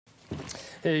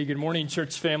Hey, good morning,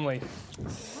 church family.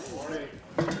 Good morning.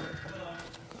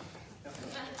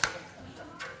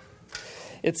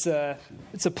 It's a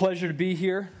pleasure to be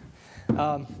here.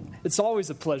 It's always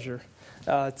a pleasure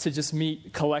to just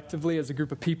meet collectively as a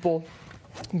group of people,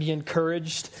 be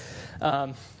encouraged.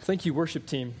 Thank you, worship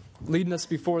team, leading us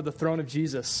before the throne of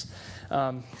Jesus.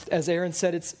 As Aaron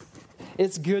said,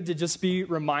 it's good to just be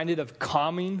reminded of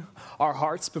calming our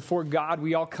hearts before God.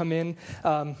 We all come in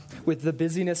with the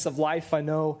busyness of life. I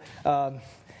know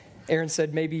Aaron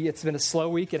said maybe it's been a slow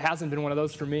week. It hasn't been one of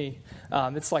those for me.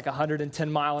 It's like a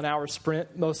 110-mile-an-hour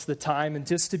sprint most of the time. And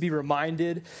just to be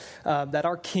reminded that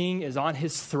our King is on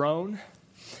his throne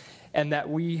and that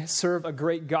we serve a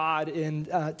great God. And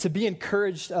to be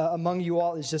encouraged among you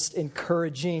all is just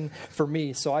encouraging for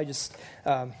me. So I just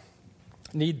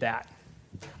need that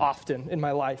often in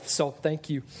my life. So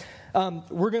thank you.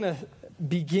 We're going to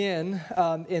begin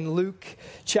in Luke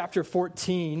chapter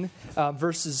 14,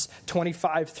 verses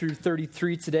 25 through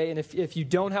 33 today. And if you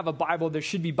don't have a Bible, there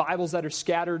should be Bibles that are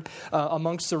scattered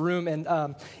amongst the room.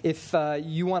 And if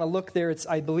you want to look there,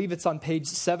 I believe it's on page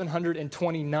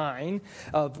 729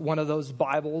 of one of those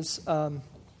Bibles.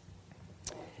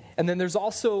 And then there's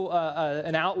also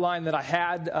an outline that I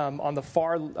had on the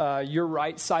far, your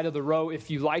right side of the row.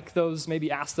 If you like those, maybe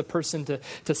ask the person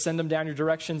to send them down your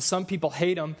direction. Some people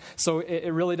hate them, so it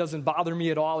really doesn't bother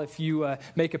me at all if you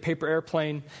make a paper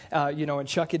airplane, and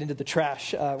chuck it into the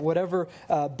trash. Whatever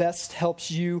best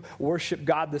helps you worship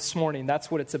God this morning,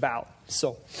 that's what it's about.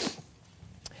 So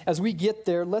as we get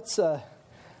there, let's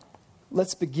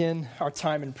begin our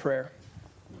time in prayer.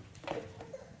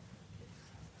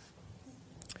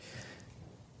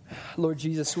 Lord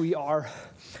Jesus, we are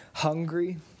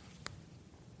hungry,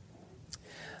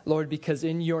 Lord, because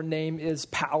in your name is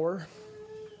power.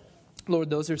 Lord,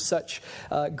 those are such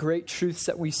great truths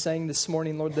that we sang this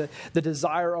morning. Lord, the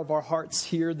desire of our hearts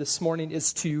here this morning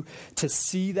is to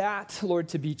see that, Lord,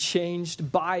 to be changed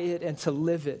by it and to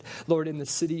live it, Lord, in the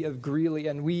city of Greeley.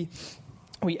 And we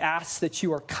ask that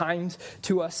you are kind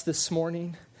to us this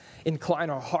morning. Incline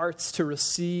our hearts to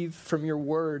receive from your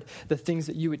word the things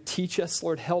that you would teach us.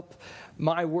 Lord, help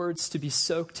my words to be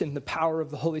soaked in the power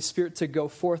of the Holy Spirit to go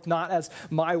forth, not as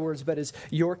my words, but as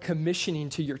your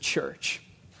commissioning to your church.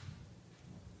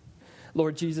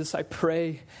 Lord Jesus, I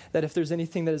pray that if there's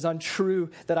anything that is untrue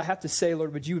that I have to say,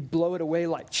 Lord, would you would blow it away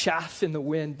like chaff in the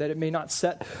wind, that it may not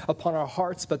set upon our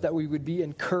hearts, but that we would be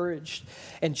encouraged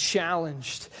and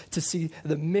challenged to see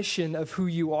the mission of who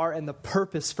you are and the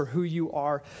purpose for who you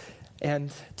are,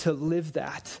 and to live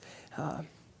that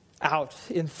out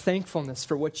in thankfulness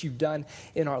for what you've done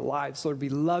in our lives. Lord, we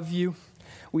love you.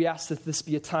 We ask that this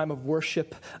be a time of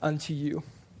worship unto you.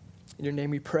 In your name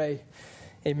we pray.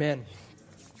 Amen.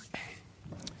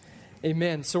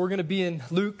 Amen. So we're going to be in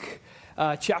Luke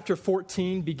chapter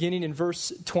 14, beginning in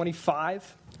verse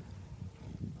 25.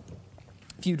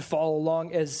 If you'd follow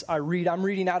along as I read, I'm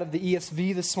reading out of the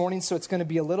ESV this morning, so it's going to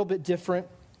be a little bit different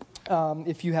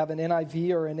if you have an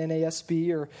NIV or an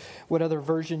NASB or what other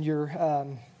version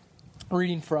you're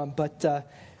reading from. But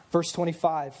verse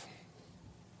 25.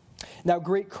 Now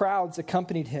great crowds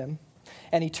accompanied him,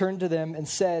 and he turned to them and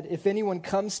said, "If anyone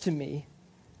comes to me,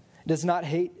 does not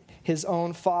hate his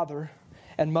own father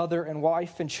and mother and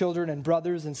wife and children and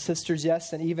brothers and sisters,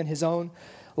 yes, and even his own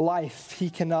life, he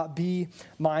cannot be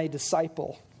my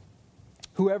disciple.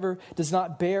 Whoever does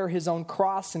not bear his own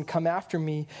cross and come after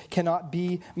me cannot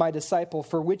be my disciple.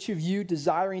 For which of you,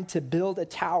 desiring to build a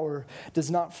tower,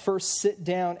 does not first sit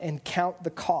down and count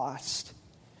the cost,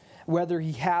 whether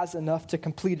he has enough to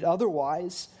complete it?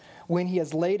 Otherwise, when he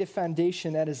has laid a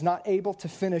foundation and is not able to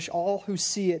finish, all who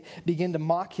see it begin to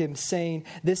mock him, saying,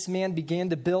 'This man began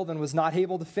to build and was not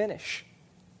able to finish.'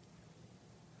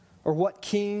 Or what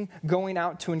king going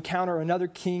out to encounter another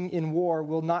king in war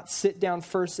will not sit down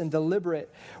first and deliberate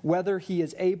whether he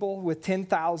is able with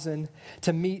 10,000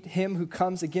 to meet him who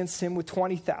comes against him with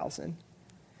 20,000?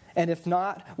 And if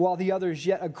not, while the other is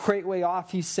yet a great way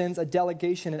off, he sends a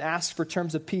delegation and asks for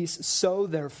terms of peace. So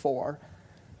therefore,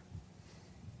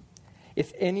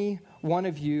 if any one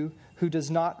of you who does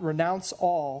not renounce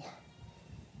all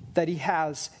that he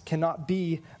has cannot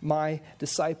be my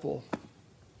disciple."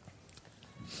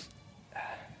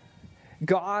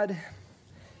 God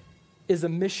is a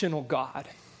missional God.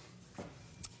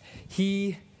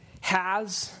 He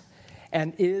has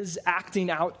and is acting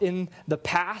out in the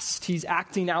past. He's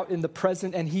acting out in the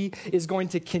present, and he is going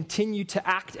to continue to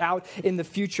act out in the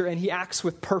future, and he acts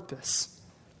with purpose.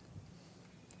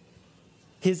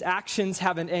 His actions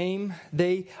have an aim.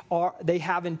 They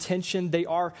have intention. They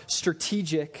are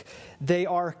strategic. They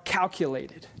are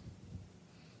calculated.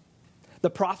 The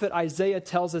prophet Isaiah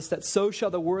tells us that so shall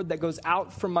the word that goes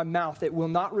out from my mouth. It will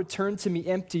not return to me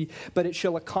empty, but it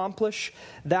shall accomplish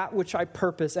that which I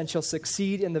purpose and shall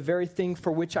succeed in the very thing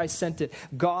for which I sent it.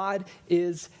 God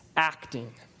is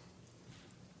acting.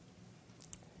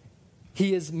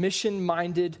 He is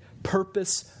mission-minded,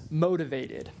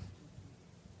 purpose-motivated.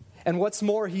 And what's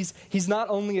more, he's not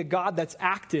only a God that's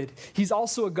acted, he's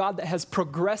also a God that has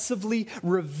progressively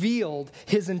revealed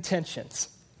his intentions,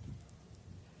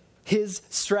 his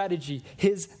strategy,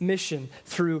 his mission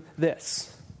through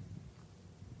this.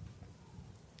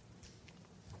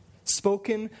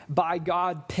 Spoken by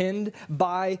God, penned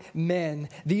by men.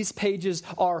 These pages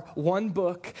are one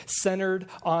book centered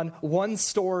on one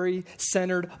story,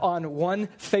 centered on one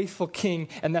faithful king,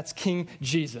 and that's King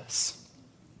Jesus.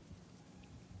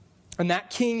 And that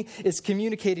king is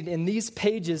communicated in these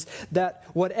pages that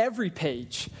what every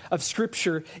page of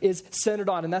Scripture is centered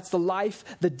on, and that's the life,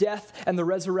 the death, and the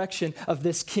resurrection of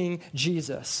this King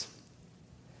Jesus.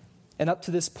 And up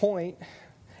to this point,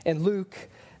 in Luke,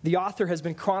 the author has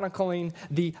been chronicling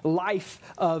the life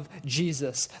of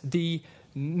Jesus, the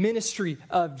ministry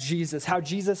of Jesus, how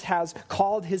Jesus has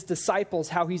called his disciples,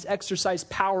 how he's exercised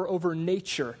power over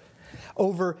nature,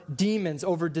 over demons,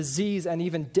 over disease, and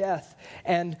even death.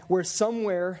 And we're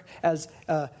somewhere, as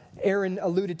Aaron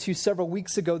alluded to several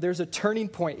weeks ago, there's a turning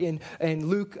point in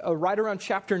Luke right around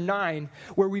chapter 9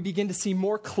 where we begin to see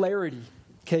more clarity,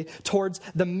 towards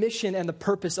the mission and the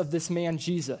purpose of this man,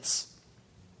 Jesus.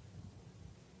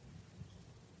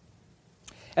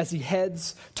 As he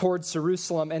heads towards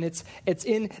Jerusalem. And it's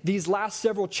in these last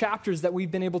several chapters that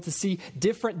we've been able to see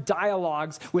different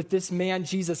dialogues with this man,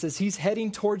 Jesus, as he's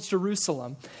heading towards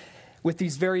Jerusalem with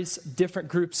these various different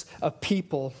groups of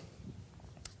people.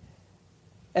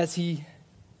 As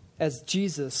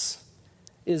Jesus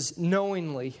is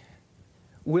knowingly,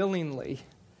 willingly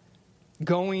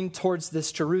going towards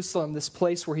this Jerusalem, this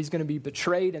place where he's going to be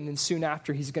betrayed, and then soon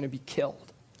after he's going to be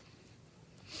killed.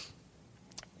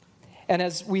 And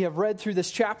as we have read through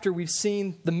this chapter, we've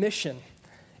seen the mission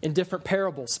in different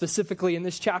parables, specifically in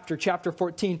this chapter, chapter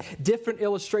 14, different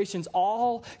illustrations,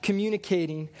 all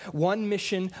communicating one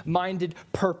mission-minded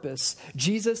purpose.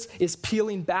 Jesus is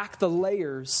peeling back the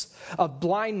layers of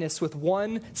blindness with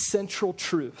one central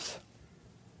truth.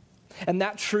 And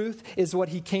that truth is what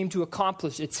he came to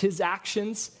accomplish. It's his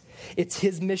actions, it's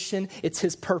his mission, it's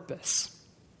his purpose.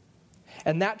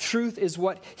 And that truth is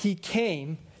what he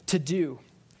came to do.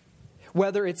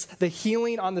 Whether it's the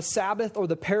healing on the Sabbath or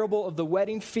the parable of the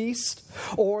wedding feast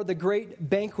or the great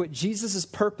banquet, Jesus'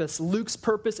 purpose, Luke's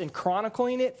purpose in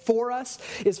chronicling it for us,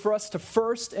 is for us to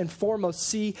first and foremost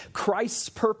see Christ's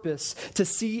purpose, to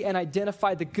see and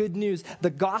identify the good news, the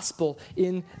gospel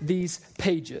in these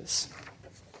pages.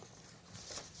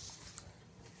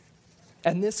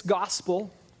 And this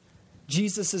gospel,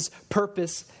 Jesus'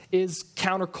 purpose, is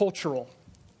countercultural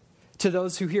to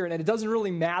those who hear it. And it doesn't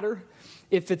really matter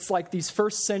if it's like these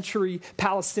first century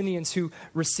Palestinians who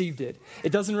received it.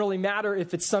 It doesn't really matter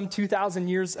if it's some 2,000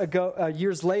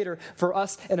 years later for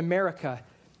us in America.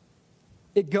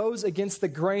 It goes against the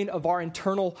grain of our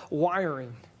internal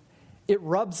wiring. It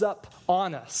rubs up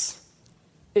on us.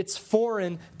 It's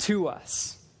foreign to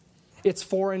us. It's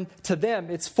foreign to them.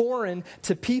 It's foreign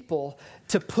to people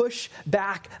to push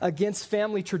back against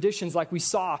family traditions like we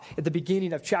saw at the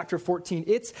beginning of chapter 14.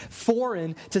 It's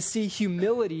foreign to see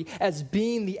humility as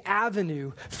being the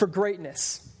avenue for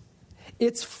greatness.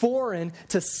 It's foreign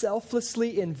to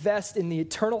selflessly invest in the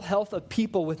eternal health of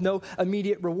people with no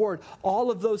immediate reward.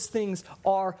 All of those things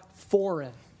are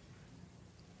foreign.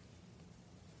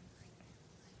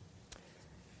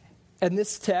 And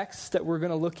this text that we're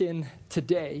going to look in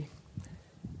today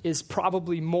is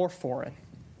probably more foreign.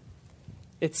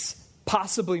 It's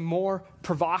possibly more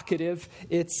provocative.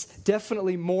 It's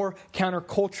definitely more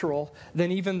countercultural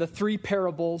than even the three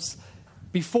parables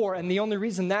before. And the only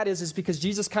reason that is because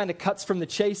Jesus kind of cuts from the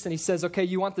chase and he says, okay,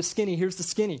 you want the skinny, here's the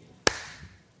skinny.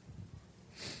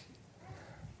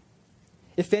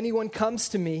 If anyone comes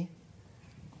to me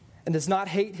and does not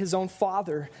hate his own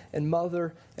father and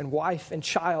mother and wife and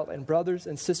child and brothers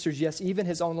and sisters, yes, even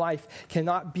his own life,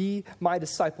 cannot be my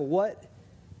disciple. What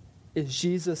is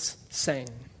Jesus saying?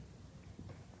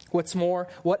 What's more,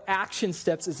 what action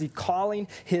steps is he calling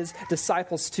his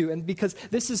disciples to? And because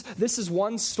this is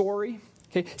one story,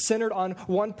 centered on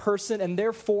one person, and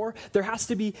therefore there has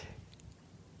to be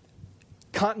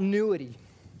continuity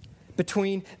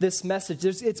between this message.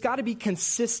 It's got to be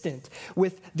consistent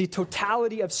with the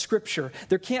totality of Scripture.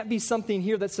 There can't be something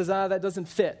here that says, that doesn't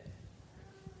fit.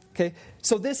 Okay,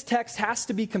 so this text has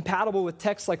to be compatible with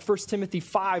texts like 1 Timothy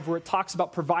 5, where it talks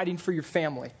about providing for your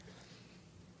family.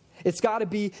 It's got to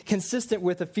be consistent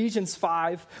with Ephesians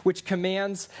 5, which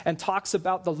commands and talks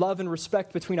about the love and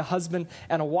respect between a husband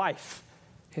and a wife.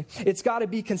 It's got to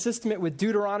be consistent with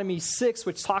Deuteronomy 6,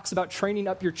 which talks about training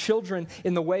up your children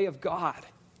in the way of God.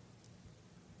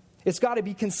 It's got to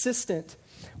be consistent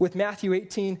with Matthew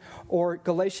 18 or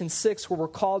Galatians 6, where we're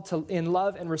called to, in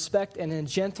love and respect and in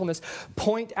gentleness,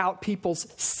 point out people's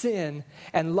sin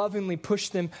and lovingly push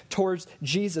them towards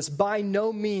Jesus. By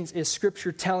no means is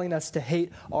Scripture telling us to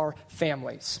hate our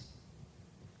families.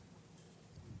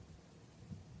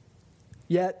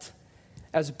 Yet,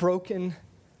 as broken,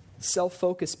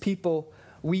 self-focused people,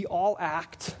 we all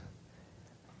act,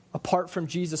 apart from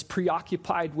Jesus,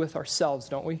 preoccupied with ourselves,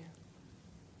 don't we?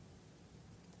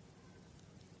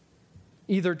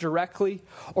 Either directly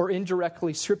or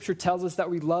indirectly, Scripture tells us that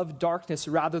we love darkness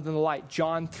rather than the light.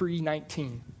 John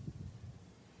 3:19.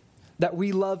 That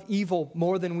we love evil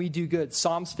more than we do good.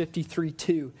 Psalms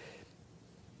 53:2.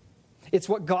 It's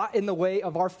what got in the way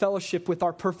of our fellowship with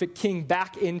our perfect King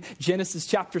back in Genesis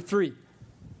chapter 3.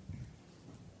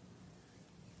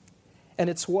 And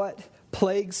it's what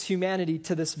plagues humanity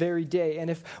to this very day. And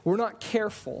if we're not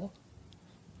careful,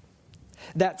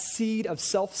 that seed of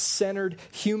self-centered,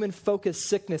 human-focused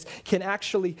sickness can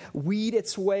actually weed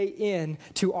its way in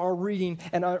to our reading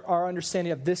and our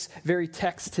understanding of this very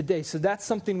text today. So that's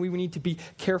something we need to be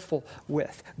careful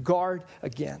with, guard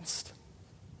against.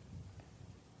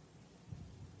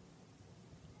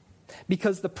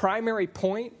 Because the primary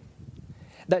point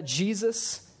that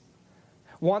Jesus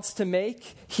wants to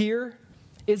make here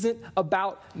isn't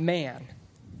about man.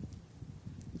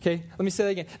 Okay, let me say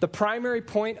that again. The primary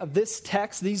point of this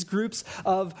text, these groups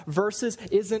of verses,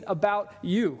 isn't about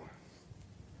you.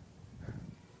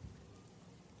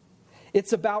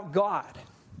 It's about God.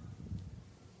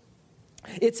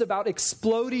 It's about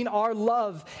exploding our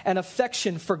love and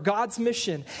affection for God's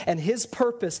mission and His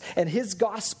purpose and His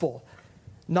gospel.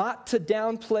 Not to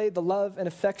downplay the love and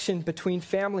affection between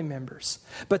family members,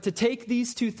 but to take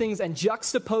these two things and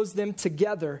juxtapose them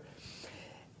together.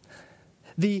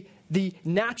 The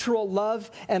natural love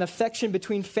and affection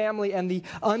between family and the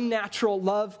unnatural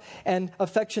love and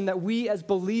affection that we as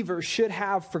believers should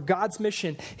have for God's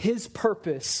mission, His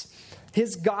purpose,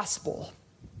 His gospel.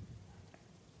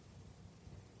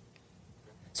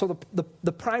 So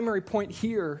the primary point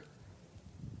here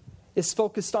is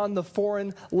focused on the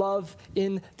foreign love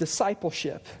in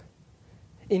discipleship,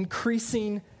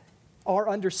 increasing our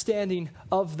understanding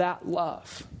of that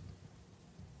love.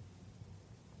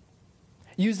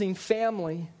 Using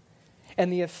family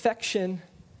and the affection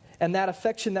and that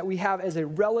affection that we have as a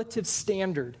relative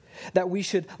standard that we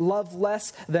should love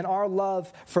less than our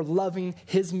love for loving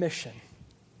His mission,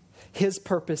 His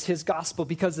purpose, His gospel.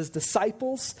 Because as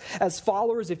disciples, as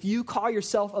followers, if you call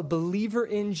yourself a believer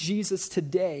in Jesus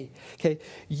today, okay,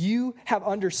 you have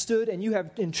understood and you have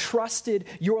entrusted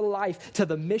your life to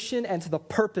the mission and to the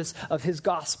purpose of His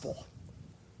gospel.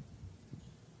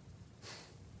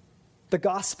 The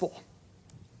gospel.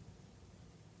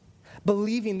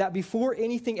 Believing that before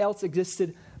anything else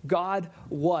existed, God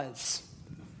was.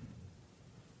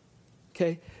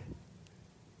 Okay?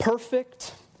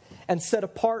 Perfect and set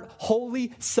apart,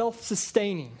 holy,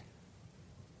 self-sustaining.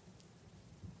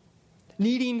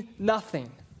 Needing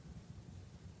nothing.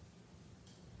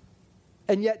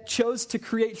 And yet chose to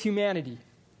create humanity.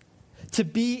 To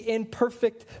be in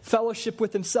perfect fellowship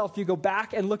with Himself. You go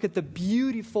back and look at the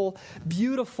beautiful,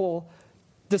 beautiful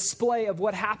display of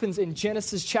what happens in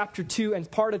Genesis chapter 2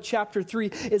 and part of chapter 3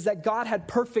 is that God had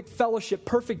perfect fellowship,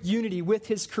 perfect unity with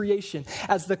His creation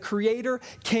as the Creator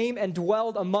came and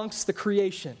dwelled amongst the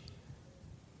creation.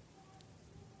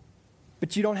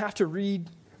 But you don't have to read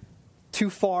too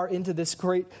far into this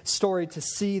great story to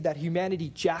see that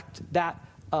humanity jacked that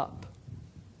up.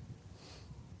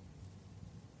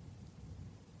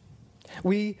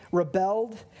 We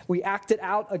rebelled. We acted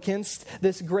out against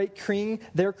this great King,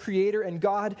 their Creator, and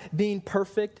God being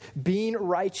perfect, being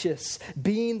righteous,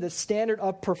 being the standard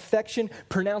of perfection,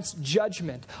 pronounced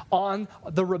judgment on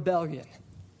the rebellion.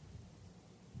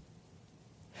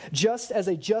 Just as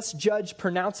a just judge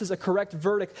pronounces a correct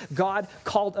verdict, God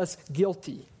called us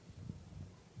guilty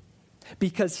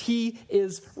because He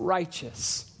is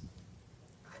righteous.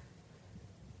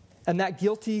 And that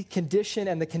guilty condition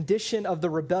and the condition of the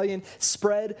rebellion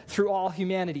spread through all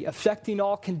humanity, affecting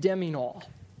all, condemning all.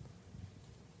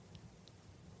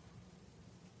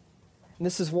 And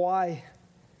this is why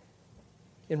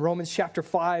in Romans chapter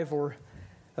 5 or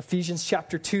Ephesians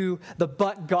chapter 2, the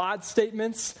but God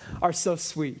statements are so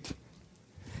sweet.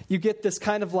 You get this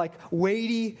kind of like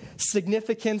weighty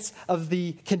significance of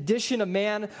the condition of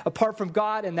man apart from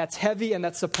God, and that's heavy and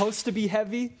that's supposed to be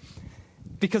heavy.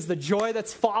 because the joy that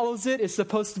follows it is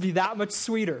supposed to be that much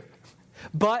sweeter.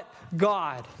 But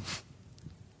God.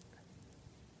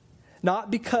 Not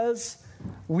because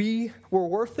we were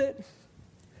worth it,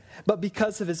 but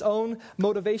because of his own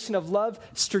motivation of love,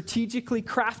 strategically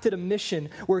crafted a mission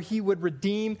where he would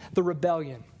redeem the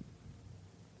rebellion.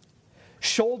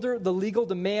 Shoulder the legal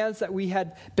demands that we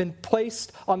had been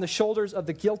placed on the shoulders of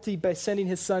the guilty by sending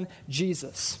his son,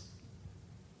 Jesus.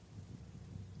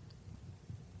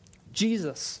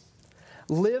 Jesus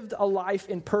lived a life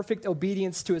in perfect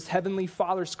obedience to his heavenly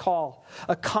Father's call,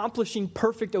 accomplishing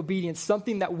perfect obedience,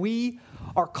 something that we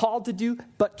are called to do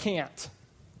but can't.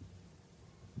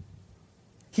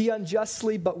 He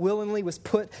unjustly but willingly was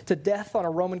put to death on a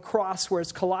Roman cross,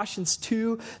 whereas Colossians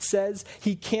 2 says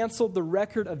he canceled the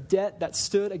record of debt that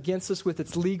stood against us with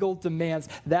its legal demands.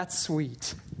 That's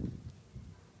sweet.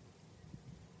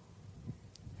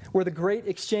 Where the great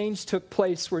exchange took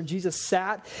place, where Jesus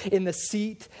sat in the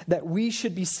seat that we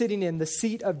should be sitting in, the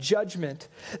seat of judgment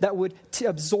that would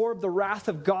absorb the wrath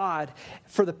of God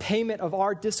for the payment of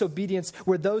our disobedience,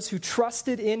 where those who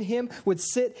trusted in him would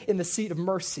sit in the seat of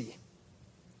mercy.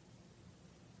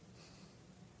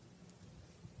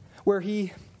 Where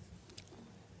he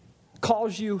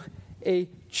calls you a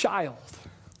child.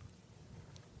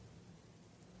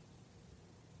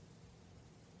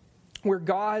 Where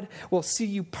God will see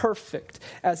you perfect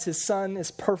as his son is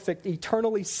perfect,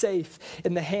 eternally safe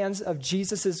in the hands of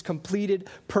Jesus' completed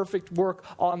perfect work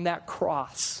on that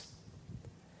cross.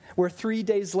 Where 3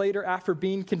 days later, after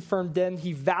being confirmed dead,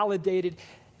 he validated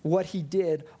what he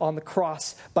did on the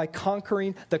cross by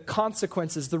conquering the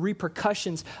consequences, the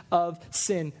repercussions of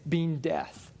sin being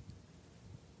death.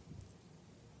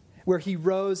 Where he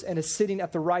rose and is sitting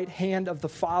at the right hand of the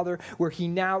Father, where he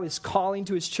now is calling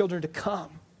to his children to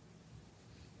come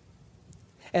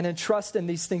and entrust in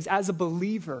these things. As a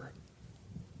believer,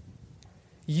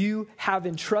 you have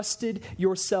entrusted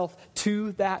yourself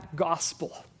to that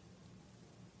gospel.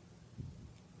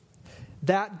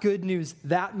 That good news,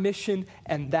 that mission,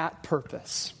 and that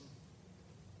purpose.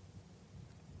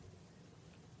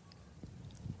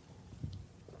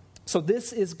 So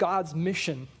this is God's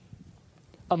mission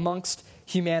amongst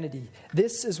humanity.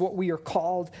 This is what we are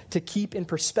called to keep in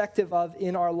perspective of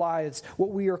in our lives.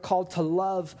 What we are called to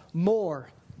love more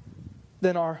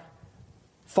than our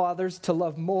fathers, to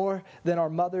love more than our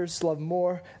mothers, love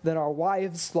more than our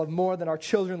wives, love more than our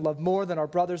children, love more than our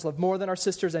brothers, love more than our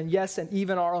sisters, and yes, and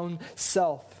even our own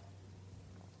self.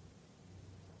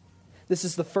 This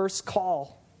is the first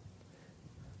call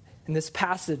in this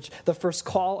passage, the first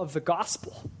call of the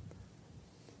gospel.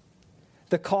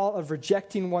 The call of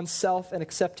rejecting oneself and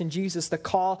accepting Jesus, the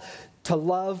call to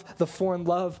love the foreign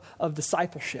love of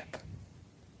discipleship.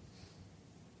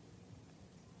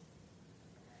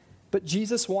 But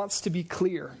Jesus wants to be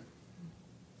clear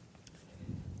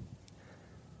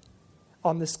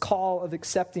on this call of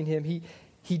accepting him.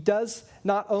 He does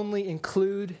not only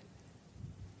include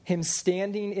him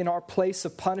standing in our place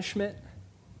of punishment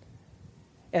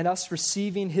and us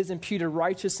receiving his imputed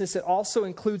righteousness, it also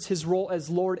includes his role as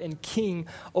Lord and King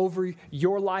over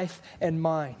your life and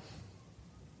mine.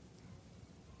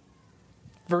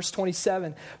 Verse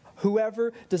 27,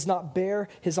 whoever does not bear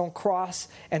his own cross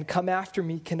and come after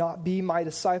me cannot be my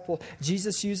disciple.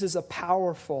 Jesus uses a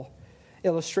powerful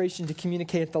illustration to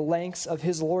communicate the lengths of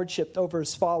his lordship over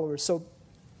his followers. So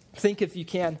think, if you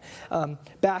can,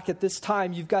 back at this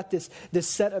time, you've got this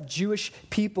set of Jewish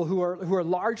people who are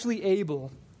largely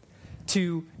able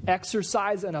to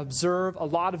exercise and observe a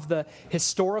lot of the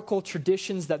historical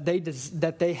traditions that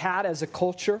they had as a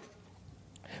culture,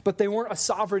 but they weren't a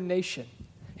sovereign nation.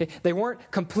 They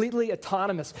weren't completely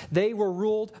autonomous. They were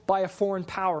ruled by a foreign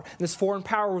power. This foreign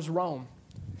power was Rome.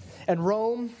 And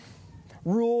Rome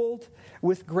ruled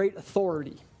with great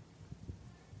authority,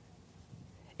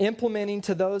 implementing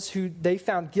to those who they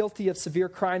found guilty of severe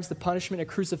crimes the punishment of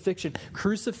crucifixion.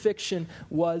 Crucifixion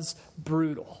was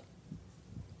brutal,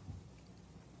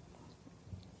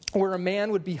 where a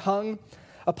man would be hung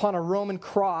upon a Roman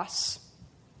cross,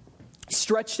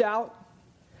 stretched out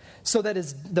so that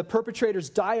the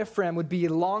perpetrator's diaphragm would be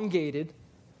elongated,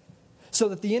 so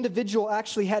that the individual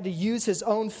actually had to use his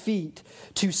own feet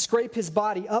to scrape his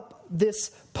body up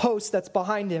this post that's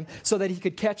behind him so that he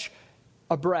could catch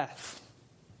a breath.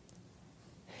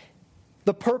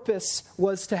 The purpose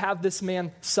was to have this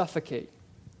man suffocate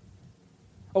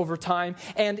over time.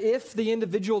 And if the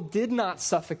individual did not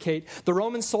suffocate, the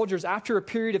Roman soldiers, after a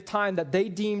period of time that they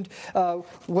deemed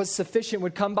was sufficient,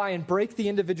 would come by and break the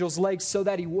individual's legs so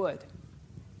that he would.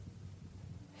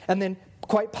 And then,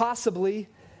 quite possibly,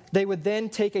 they would then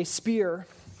take a spear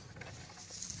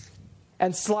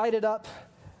and slide it up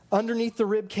underneath the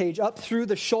rib cage, up through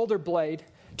the shoulder blade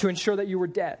to ensure that you were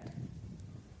dead.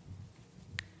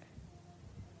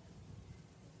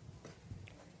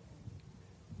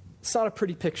 It's not a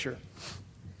pretty picture.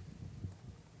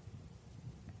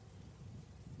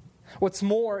 What's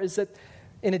more is that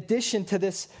in addition to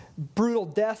this brutal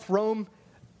death, Rome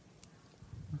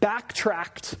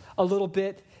backtracked a little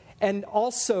bit and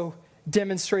also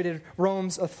demonstrated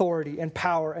Rome's authority and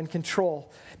power and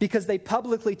control, because they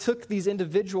publicly took these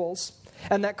individuals,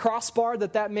 and that crossbar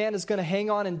that man is going to hang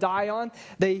on and die on,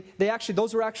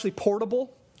 those were actually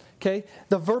portable. Okay,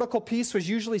 the vertical piece was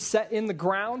usually set in the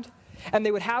ground, and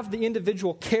they would have the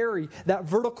individual carry that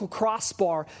vertical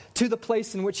crossbar to the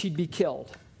place in which he'd be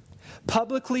killed,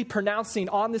 publicly pronouncing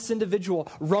on this individual,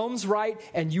 Rome's right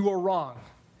and you are wrong.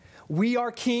 We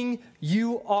are king,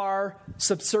 you are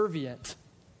subservient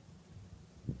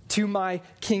to my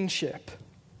kingship.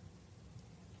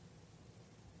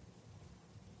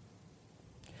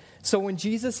 So when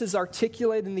Jesus is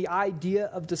articulating the idea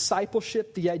of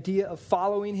discipleship, the idea of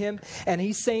following him, and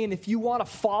he's saying, if you want to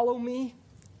follow me,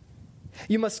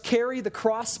 you must carry the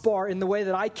crossbar in the way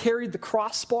that I carried the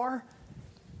crossbar.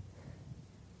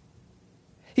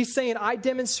 He's saying, I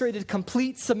demonstrated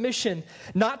complete submission,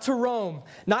 not to Rome,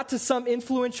 not to some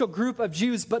influential group of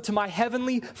Jews, but to my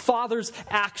heavenly Father's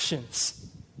actions.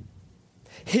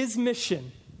 His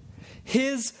mission,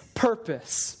 his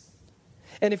purpose.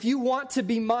 And if you want to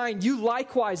be mine, you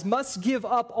likewise must give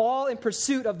up all in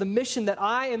pursuit of the mission that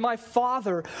I and my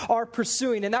Father are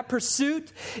pursuing. And that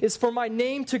pursuit is for my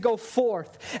name to go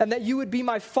forth, and that you would be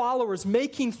my followers,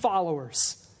 making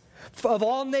followers of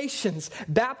all nations,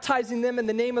 baptizing them in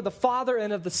the name of the Father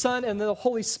and of the Son and of the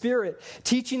Holy Spirit,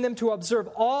 teaching them to observe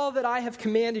all that I have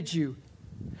commanded you,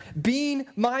 being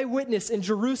my witness in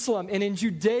Jerusalem and in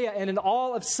Judea and in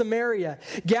all of Samaria,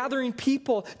 gathering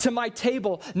people to my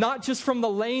table, not just from the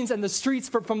lanes and the streets,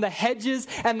 but from the hedges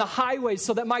and the highways,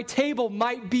 so that my table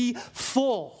might be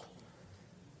full.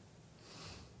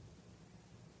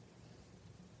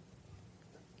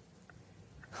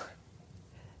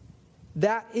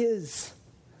 That is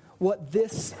what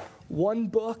this one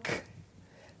book,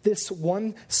 this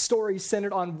one story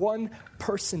centered on one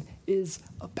person is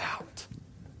about.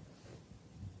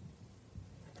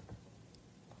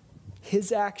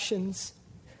 His actions,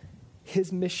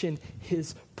 his mission,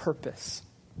 his purpose.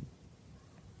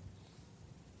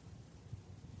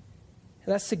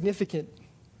 And that's significant,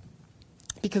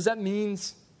 because that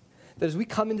means that as we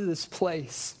come into this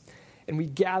place and we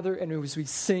gather and as we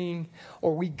sing,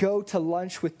 or we go to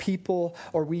lunch with people,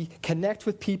 or we connect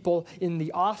with people in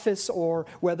the office, or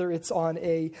whether it's on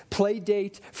a play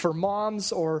date for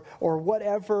moms or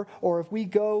whatever, or if we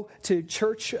go to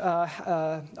church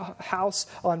house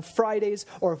on Fridays,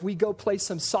 or if we go play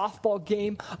some softball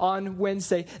game on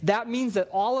Wednesday, that means that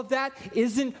all of that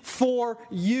isn't for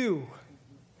you.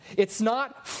 It's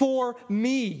not for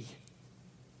me.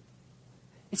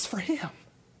 It's for him.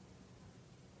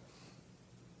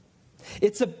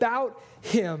 It's about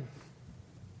him.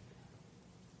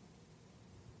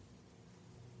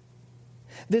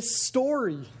 This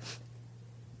story,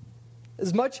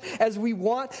 as much as we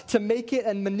want to make it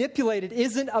and manipulate it,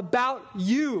 isn't about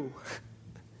you.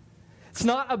 It's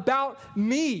not about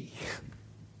me.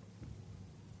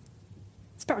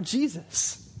 It's about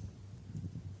Jesus.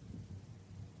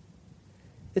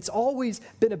 It's always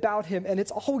been about him, and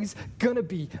it's always going to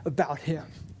be about him.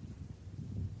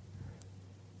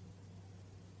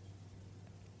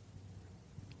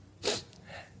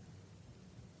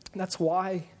 And that's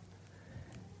why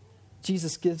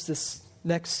Jesus gives this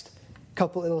next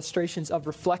couple illustrations of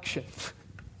reflection.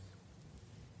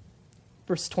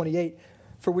 Verse 28,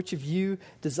 for which of you,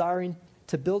 desiring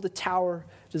to build a tower,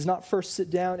 does not first sit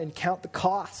down and count the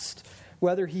cost,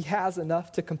 whether he has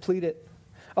enough to complete it?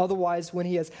 Otherwise, when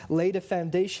he has laid a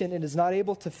foundation and is not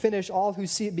able to finish, all who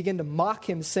see it begin to mock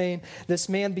him, saying, this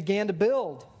man began to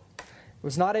build,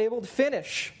 was not able to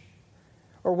finish.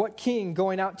 Or what king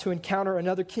going out to encounter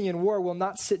another king in war will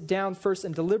not sit down first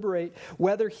and deliberate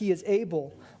whether he is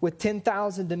able with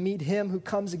 10,000 to meet him who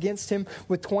comes against him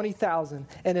with 20,000?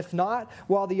 And if not,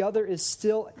 while the other is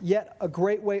still yet a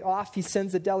great way off, he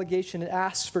sends a delegation and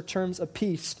asks for terms of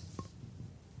peace.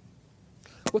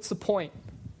 What's the point?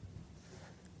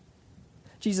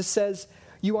 Jesus says,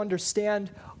 you understand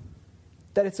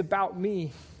that it's about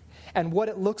me and what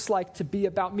it looks like to be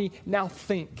about me. Now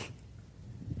think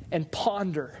and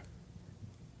ponder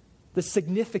the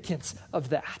significance of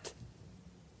that.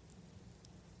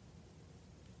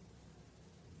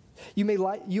 You may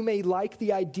like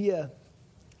the idea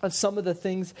of some of the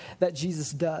things that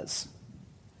Jesus does.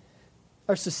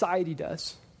 Our society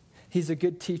does. He's a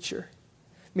good teacher.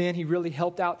 Man, he really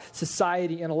helped out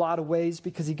society in a lot of ways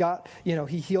because he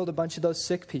healed a bunch of those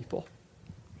sick people.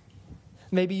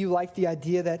 Maybe you like the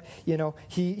idea that,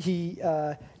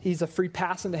 he's a free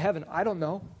pass into heaven. I don't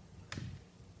know.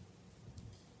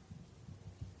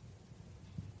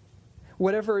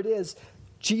 Whatever it is,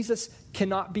 Jesus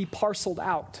cannot be parceled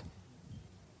out.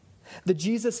 The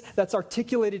Jesus that's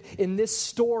articulated in this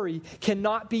story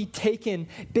cannot be taken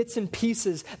bits and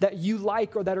pieces that you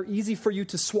like or that are easy for you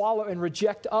to swallow and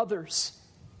reject others.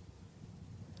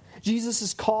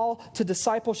 Jesus' call to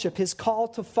discipleship, his call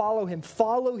to follow him,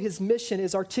 follow his mission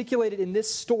is articulated in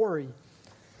this story.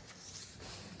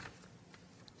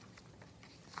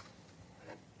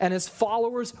 And as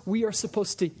followers, we are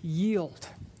supposed to yield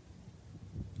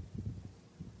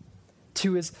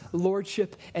to his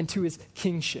lordship and to his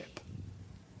kingship,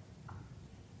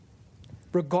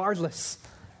 regardless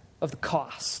of the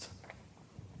cost.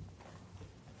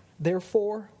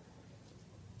 Therefore,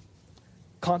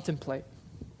 contemplate,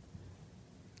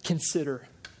 consider,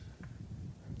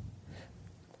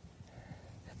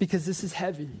 because this is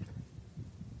heavy.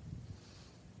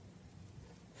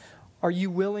 Are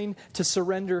you willing to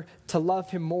surrender to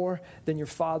love him more than your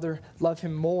father, love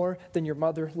him more than your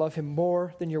mother, love him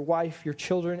more than your wife, your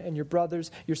children, and your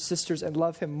brothers, your sisters, and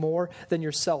love him more than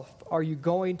yourself? Are you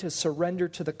going to surrender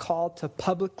to the call to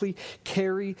publicly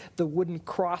carry the wooden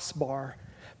crossbar,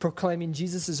 proclaiming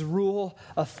Jesus' rule,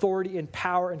 authority, and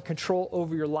power and control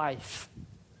over your life?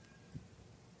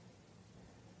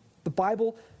 The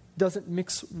Bible doesn't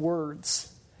mix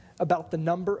words about the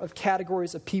number of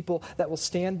categories of people that will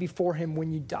stand before him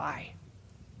when you die.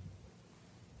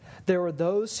 There are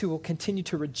those who will continue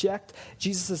to reject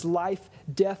Jesus' life,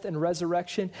 death, and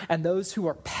resurrection, and those who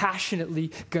are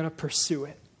passionately going to pursue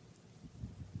it.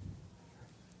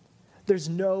 There's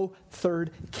no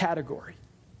third category.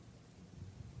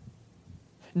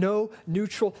 No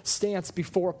neutral stance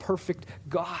before a perfect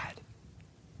God.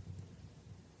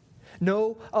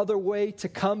 No other way to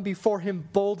come before him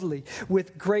boldly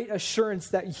with great assurance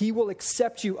that he will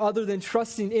accept you other than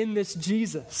trusting in this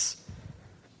Jesus.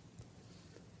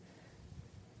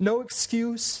 No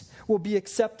excuse will be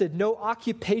accepted. No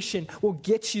occupation will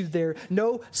get you there.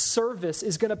 No service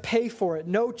is going to pay for it.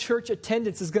 No church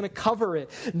attendance is going to cover it.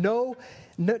 No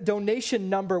donation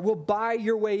number will buy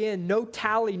your way in. No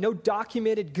tally, no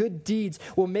documented good deeds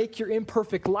will make your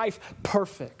imperfect life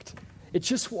perfect. It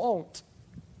just won't.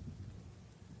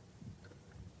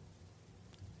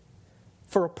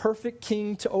 For a perfect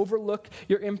king to overlook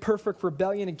your imperfect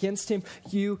rebellion against him,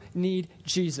 you need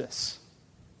Jesus.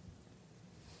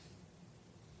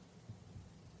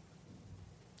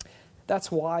 That's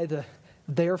why the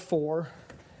therefore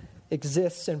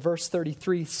exists in verse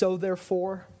 33. So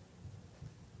therefore,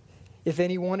 if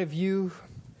any one of you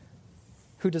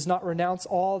who does not renounce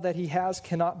all that he has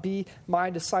cannot be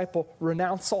my disciple,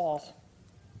 renounce all.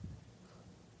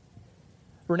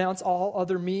 Renounce all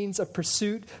other means of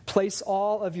pursuit. Place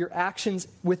all of your actions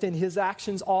within his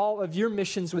actions, all of your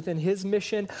missions within his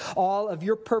mission, all of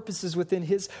your purposes within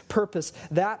his purpose.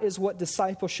 That is what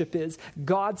discipleship is.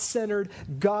 God-centered,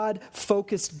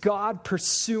 God-focused,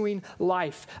 God-pursuing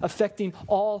life, affecting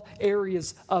all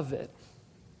areas of it.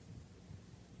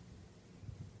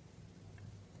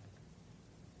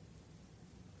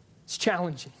 It's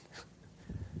challenging.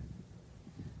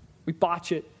 We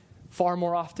botch it far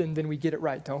more often than we get it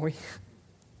right, don't we?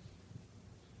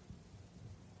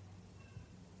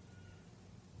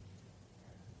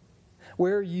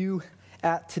 Where are you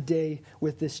at today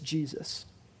with this Jesus?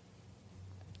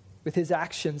 With his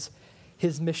actions,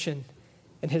 his mission,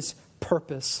 and his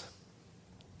purpose?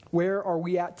 Where are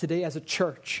we at today as a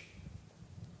church?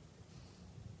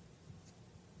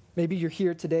 Maybe you're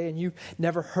here today and you've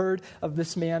never heard of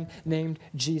this man named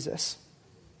Jesus,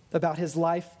 about his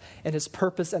life and his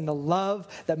purpose and the love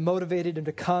that motivated him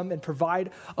to come and provide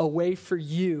a way for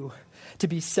you to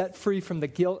be set free from the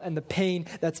guilt and the pain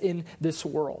that's in this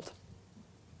world.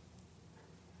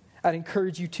 I'd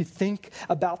encourage you to think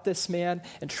about this man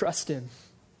and trust him.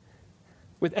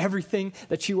 With everything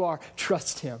that you are,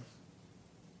 trust him.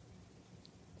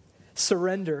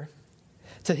 Surrender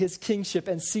to his kingship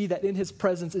and see that in his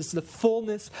presence is the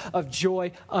fullness of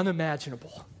joy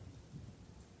unimaginable.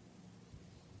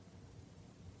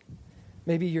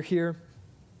 Maybe you're here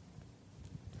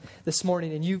this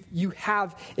morning and you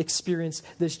have experienced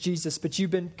this Jesus, but you've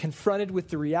been confronted with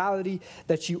the reality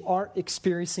that you aren't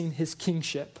experiencing his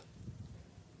kingship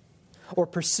or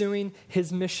pursuing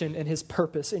his mission and his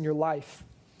purpose in your life.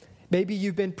 Maybe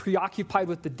you've been preoccupied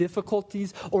with the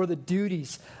difficulties or the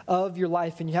duties of your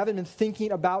life and you haven't been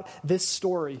thinking about this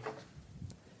story.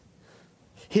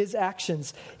 His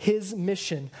actions, His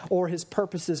mission, or His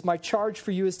purposes. My charge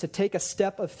for you is to take a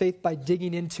step of faith by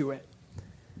digging into it,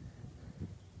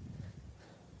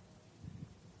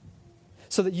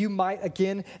 so that you might,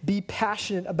 again, be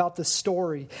passionate about the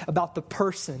story, about the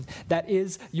person that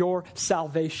is your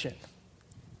salvation.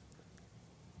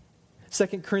 2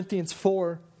 Corinthians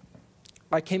 4,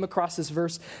 I came across this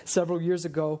verse several years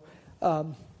ago.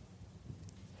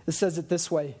 It says it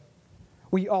this way: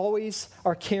 we always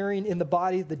are carrying in the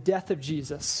body the death of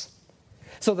Jesus,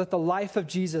 so that the life of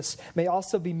Jesus may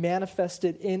also be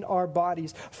manifested in our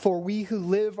bodies. For we who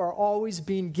live are always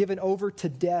being given over to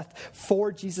death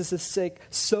for Jesus' sake,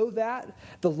 so that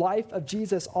the life of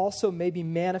Jesus also may be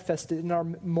manifested in our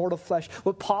mortal flesh.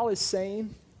 What Paul is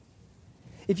saying,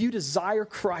 if you desire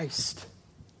Christ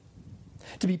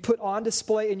to be put on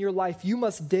display in your life, you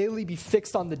must daily be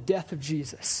fixed on the death of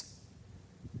Jesus.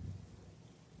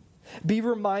 Be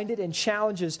reminded and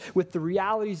challenges with the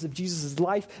realities of Jesus'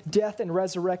 life, death, and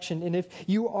resurrection. And if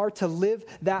you are to live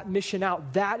that mission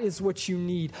out, that is what you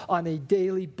need on a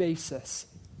daily basis.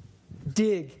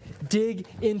 Dig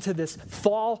into this.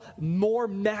 Fall more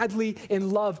madly in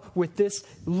love with this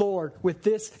Lord, with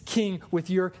this King, with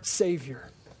your Savior.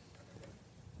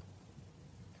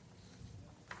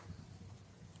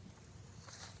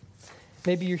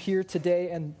 Maybe you're here today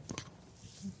and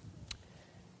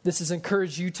this has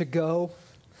encouraged you to go,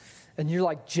 and you're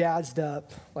like jazzed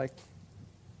up, like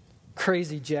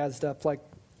crazy jazzed up, like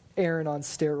Aaron on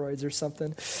steroids or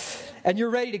something. And you're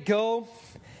ready to go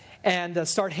and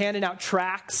start handing out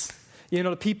tracts,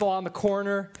 to people on the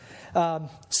corner,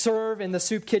 serve in the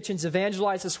soup kitchens,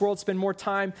 evangelize this world, spend more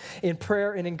time in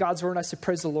prayer and in God's word. And I say,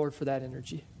 praise the Lord for that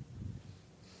energy.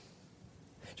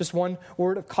 Just one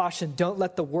word of caution: don't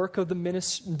let the work of the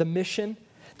mission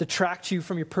detract you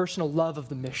from your personal love of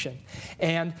the mission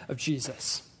and of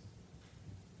Jesus.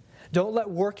 Don't let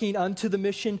working unto the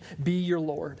mission be your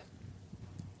Lord.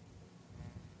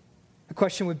 The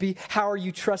question would be, how are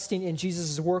you trusting in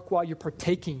Jesus' work while you're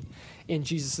partaking in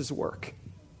Jesus' work?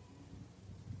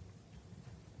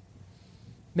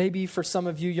 Maybe for some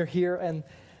of you, you're here and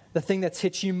the thing that's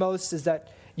hit you most is that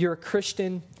you're a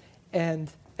Christian,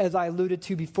 and as I alluded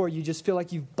to before, you just feel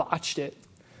like you've botched it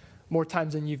more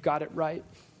times than you've got it right.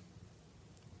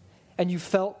 And you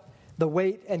felt the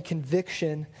weight and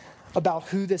conviction about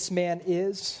who this man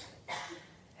is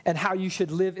and how you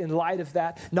should live in light of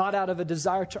that, not out of a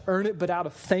desire to earn it, but out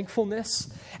of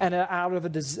thankfulness and out of a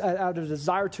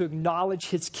desire to acknowledge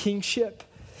his kingship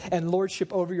and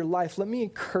lordship over your life. Let me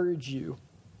encourage you.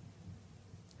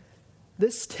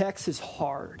 This text is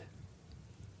hard.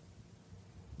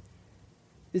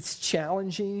 It's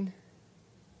challenging.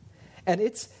 And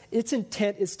its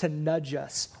intent is to nudge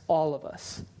us, all of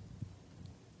us,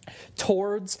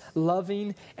 towards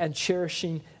loving and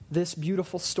cherishing this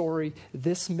beautiful story,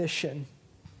 this mission,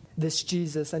 this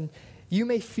Jesus. And you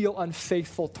may feel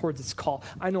unfaithful towards its call.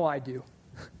 I know I do.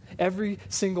 Every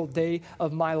single day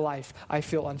of my life, I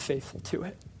feel unfaithful to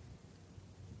it.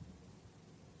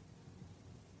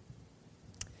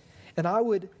 And I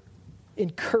would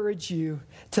encourage you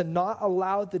to not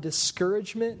allow the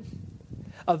discouragement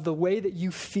of the way that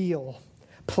you feel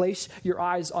place your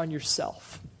eyes on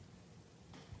yourself.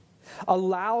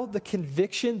 Allow the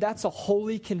conviction, that's a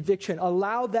holy conviction.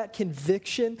 Allow that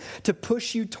conviction to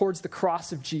push you towards the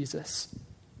cross of Jesus.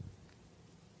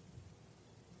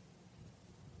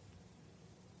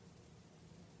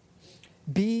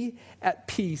 Be at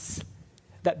peace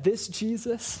that this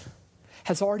Jesus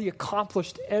has already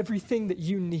accomplished everything that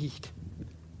you need.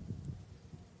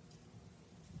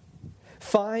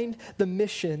 Find the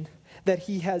mission that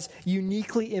he has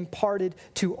uniquely imparted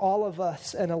to all of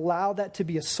us and allow that to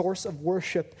be a source of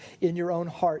worship in your own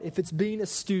heart. If it's being a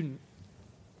student,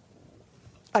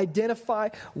 identify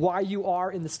why you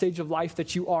are in the stage of life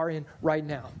that you are in right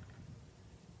now.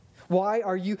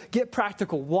 Get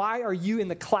practical. Why are you in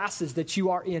the classes that you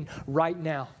are in right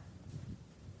now?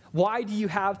 Why do you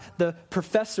have the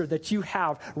professor that you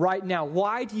have right now?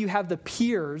 Why do you have the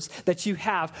peers that you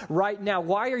have right now?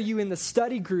 Why are you in the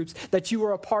study groups that you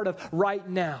are a part of right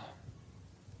now?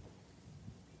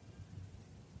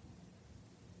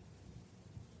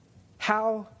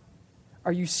 How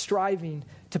are you striving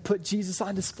to put Jesus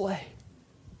on display?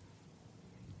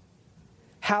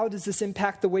 How does this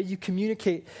impact the way you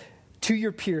communicate to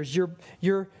your peers,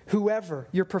 your whoever,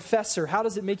 your professor? How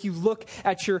does it make you look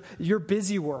at your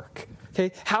busy work?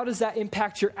 Okay, how does that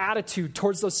impact your attitude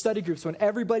towards those study groups when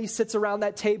everybody sits around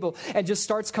that table and just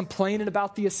starts complaining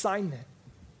about the assignment?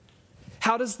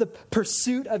 How does the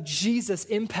pursuit of Jesus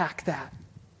impact that?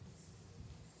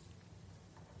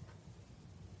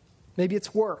 Maybe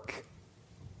it's work.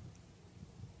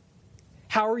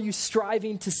 How are you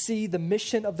striving to see the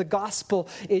mission of the gospel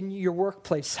in your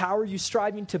workplace? How are you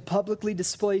striving to publicly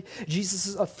display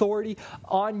Jesus' authority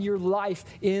on your life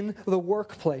in the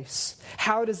workplace?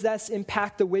 How does this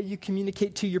impact the way you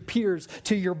communicate to your peers,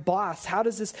 to your boss? How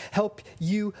does this help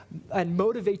you and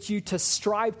motivate you to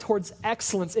strive towards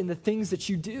excellence in the things that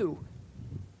you do?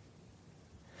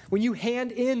 When you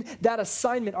hand in that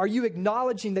assignment, are you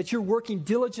acknowledging that you're working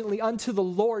diligently unto the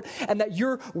Lord and that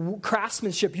your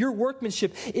craftsmanship, your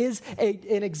workmanship is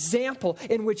an example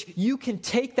in which you can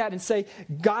take that and say,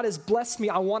 God has blessed me,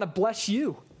 I want to bless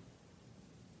you?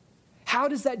 How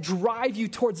does that drive you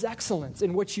towards excellence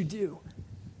in what you do?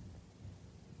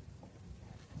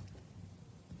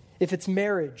 If it's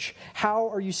marriage, how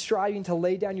are you striving to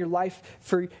lay down your life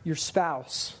for your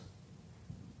spouse?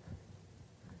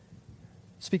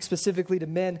 Speak specifically to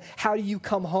men. How do you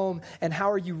come home and how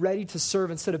are you ready to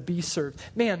serve instead of be served?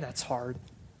 Man, that's hard.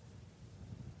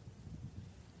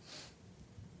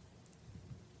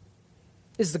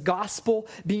 Is the gospel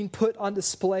being put on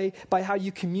display by how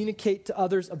you communicate to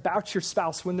others about your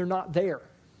spouse when they're not there,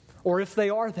 or if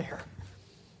they are there?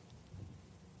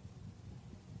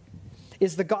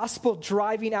 Is the gospel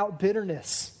driving out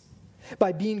bitterness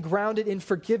by being grounded in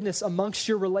forgiveness amongst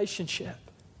your relationship?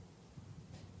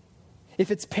 If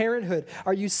it's parenthood,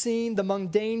 are you seeing the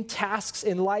mundane tasks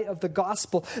in light of the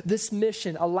gospel, this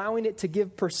mission, allowing it to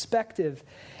give perspective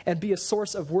and be a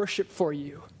source of worship for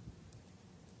you,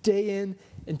 day in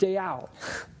and day out?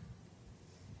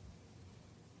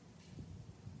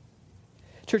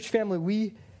 Church family,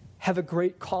 we have a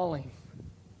great calling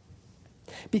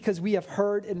because we have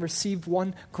heard and received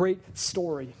one great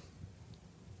story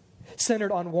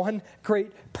centered on one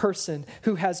great person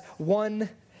who has one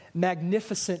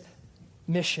magnificent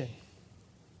mission.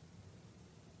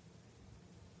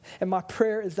 And my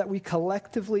prayer is that we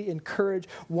collectively encourage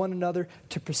one another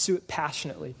to pursue it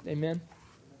passionately. Amen?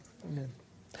 Amen.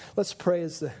 Let's pray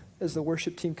as the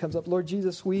worship team comes up. Lord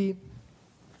Jesus, we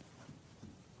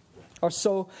are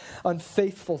so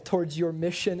unfaithful towards your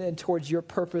mission and towards your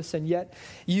purpose, and yet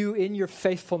you, in your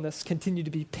faithfulness, continue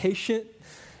to be patient,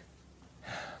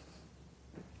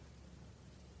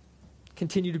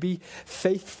 continue to be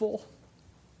faithful,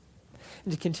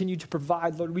 and to continue to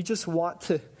provide. Lord, we just want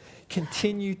to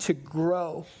continue to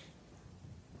grow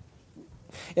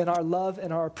in our love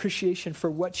and our appreciation for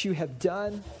what you have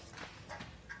done,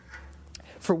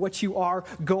 for what you are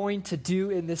going to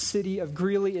do in this city of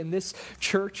Greeley, in this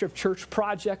church of Church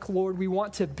Project, Lord. We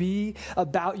want to be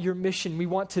about your mission. We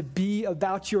want to be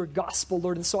about your gospel,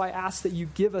 Lord. And so I ask that you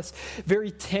give us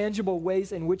very tangible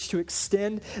ways in which to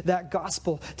extend that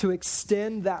gospel, to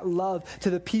extend that love to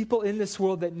the people in this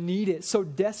world that need it, so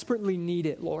desperately need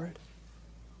it, Lord.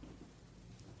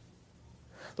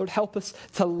 Lord, help us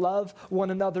to love one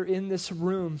another in this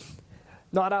room,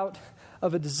 not out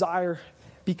of a desire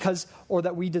or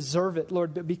that we deserve it,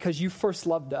 Lord, but because you first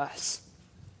loved us.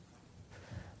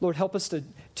 Lord, help us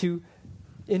to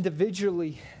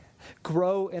individually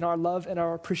grow in our love and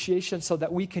our appreciation so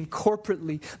that we can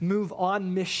corporately move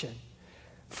on mission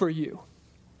for you.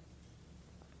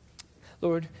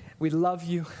 Lord, we love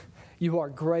you. You are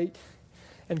great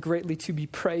and greatly to be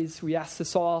praised. We ask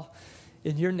this all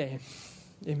in your name.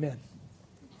 Amen.